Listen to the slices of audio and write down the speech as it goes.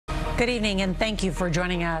Good evening, and thank you for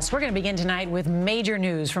joining us. We're going to begin tonight with major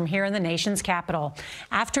news from here in the nation's capital.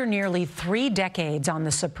 After nearly 3 decades on the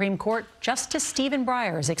Supreme Court, Justice Stephen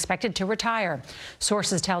Breyer is expected to retire.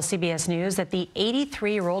 Sources tell CBS News that the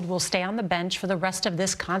 83-year-old will stay on the bench for the rest of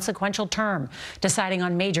this consequential term, deciding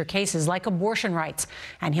on major cases like abortion rights,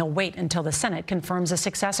 and he'll wait until the Senate confirms a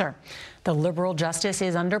successor. The liberal justice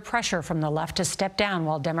is under pressure from the left to step down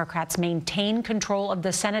while Democrats maintain control of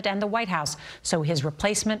the Senate and the White House, so his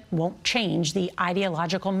replacement won't change the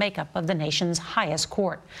ideological makeup of the nation's highest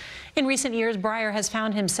court. In recent years, Breyer has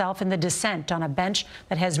found himself in the dissent on a bench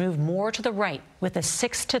that has moved more to the right with a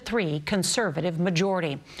 6-3 conservative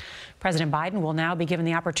majority. President Biden will now be given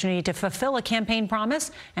the opportunity to fulfill a campaign promise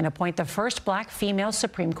and appoint the first black female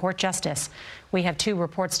Supreme Court justice. We have 2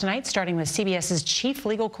 reports tonight, starting with CBS's chief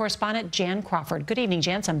legal correspondent, Jan Crawford. Good evening,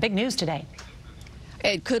 Jan. Some big news today.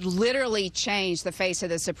 It could literally change the face of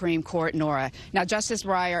the Supreme Court, Norah. Now, Justice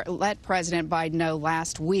Breyer let President Biden know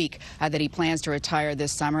last week that he plans to retire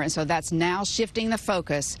this summer, and so that's now shifting the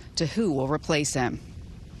focus to who will replace him.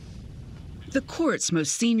 The court's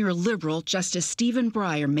most senior liberal, Justice Stephen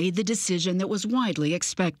Breyer, made the decision that was widely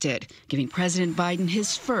expected, giving President Biden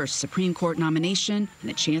his first Supreme Court nomination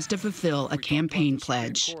and a chance to fulfill a campaign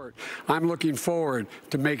pledge. I'm looking forward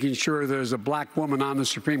to making sure there's a black woman on the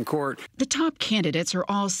Supreme Court. The top candidates are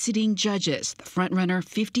all sitting judges. The frontrunner,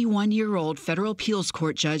 51-year-old federal appeals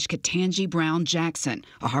court judge Ketanji Brown Jackson,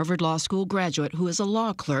 a Harvard Law School graduate who is a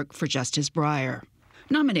law clerk for Justice Breyer.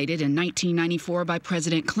 Nominated in 1994 by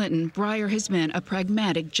President Clinton, Breyer has been a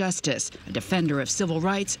pragmatic justice, a defender of civil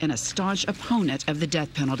rights, and a staunch opponent of the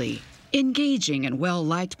death penalty. Engaging and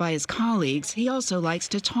well-liked by his colleagues, he also likes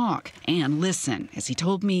to talk and listen, as he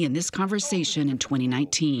told me in this conversation in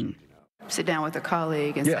 2019. Sit down with a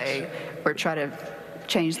colleague and say, or try to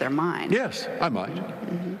change their mind. Yes, I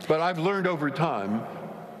might. But I've learned over time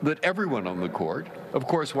that everyone on the court, of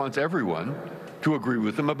course, wants everyone to agree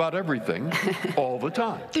with them about everything all the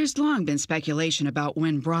time. There's long been speculation about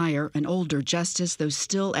when Breyer, an older justice, though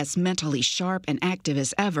still as mentally sharp and active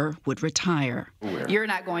as ever, would retire. You're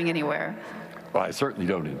not going anywhere. Well, I certainly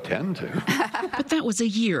don't intend to. But that was a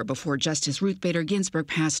year before Justice Ruth Bader Ginsburg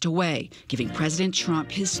passed away, giving President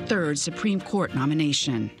Trump his 3rd Supreme Court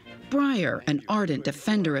nomination. Breyer, an ardent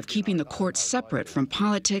defender of keeping the court separate from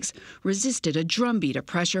politics, resisted a drumbeat of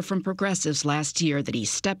pressure from progressives last year that he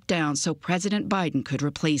stepped down so President Biden could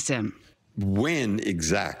replace him. When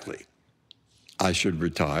exactly I should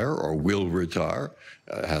retire or will retire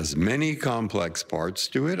has many complex parts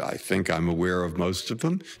to it. I think I'm aware of most of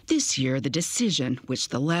them. This year, the decision, which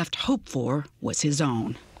the left hoped for, was his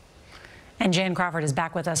own. And Jan Crawford is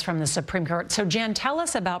back with us from the Supreme Court. So, Jan, tell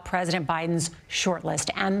us about President Biden's shortlist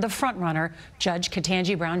and the frontrunner, Judge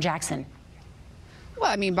Ketanji Brown Jackson. Well,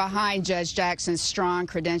 I mean, behind Judge Jackson's strong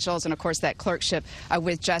credentials and, of course, that clerkship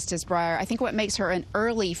with Justice Breyer, I think what makes her an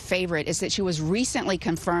early favorite is that she was recently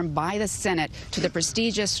confirmed by the Senate to the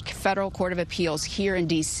prestigious Federal Court of Appeals here in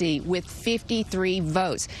D.C. with 53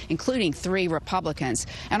 votes, including 3 Republicans.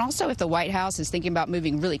 And also, if the White House is thinking about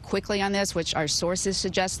moving really quickly on this, which our sources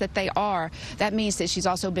suggest that they are, that means that she's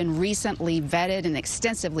also been recently vetted and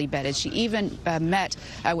extensively vetted. She even met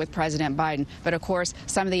with President Biden. But, of course,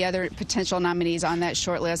 some of the other potential nominees on that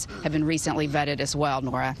short list have been recently vetted as well,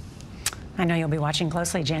 Norah. I know you'll be watching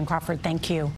closely. Jan Crawford, thank you.